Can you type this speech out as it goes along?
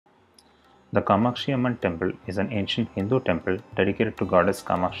The Kamakshi Amman temple is an ancient Hindu temple dedicated to Goddess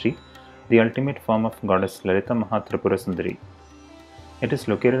Kamakshi, the ultimate form of Goddess Lalitha Maha Tripurasundari. It is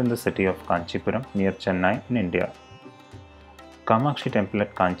located in the city of Kanchipuram near Chennai in India. Kamakshi Temple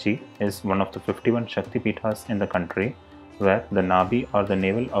at Kanchi is one of the 51 Shakti Peethas in the country where the Nabhi or the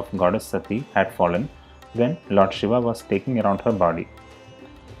navel of Goddess Sati had fallen when Lord Shiva was taking around her body.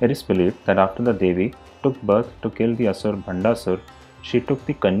 It is believed that after the Devi took birth to kill the Asur Bhandasur, she took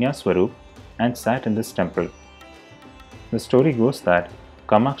the Kanya Swarup and sat in this temple. The story goes that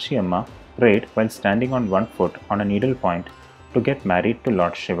Kamakshi Amman prayed while standing on one foot on a needle point to get married to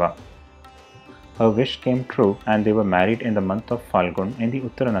Lord Shiva. Her wish came true and they were married in the month of Falgun in the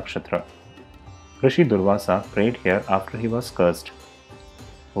Uttara Nakshatra. Rishi Durvasa prayed here after he was cursed.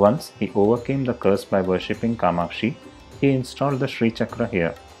 Once he overcame the curse by worshipping Kamakshi, he installed the Sri Chakra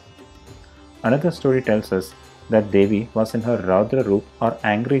here. Another story tells us that Devi was in her Raudra Roop or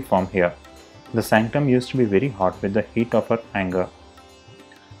angry form here. The sanctum used to be very hot with the heat of her anger.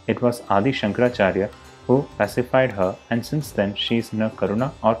 It was Adi Shankaracharya who pacified her, and since then she is in her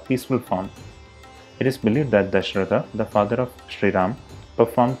Karuna or peaceful form. It is believed that Dashratha, the father of Sri Ram,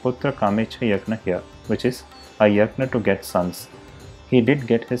 performed Putra Kamecha Yagna here, which is a yagna to get sons. He did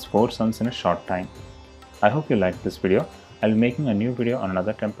get his 4 sons in a short time. I hope you liked this video. I'll be making a new video on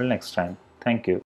another temple next time. Thank you.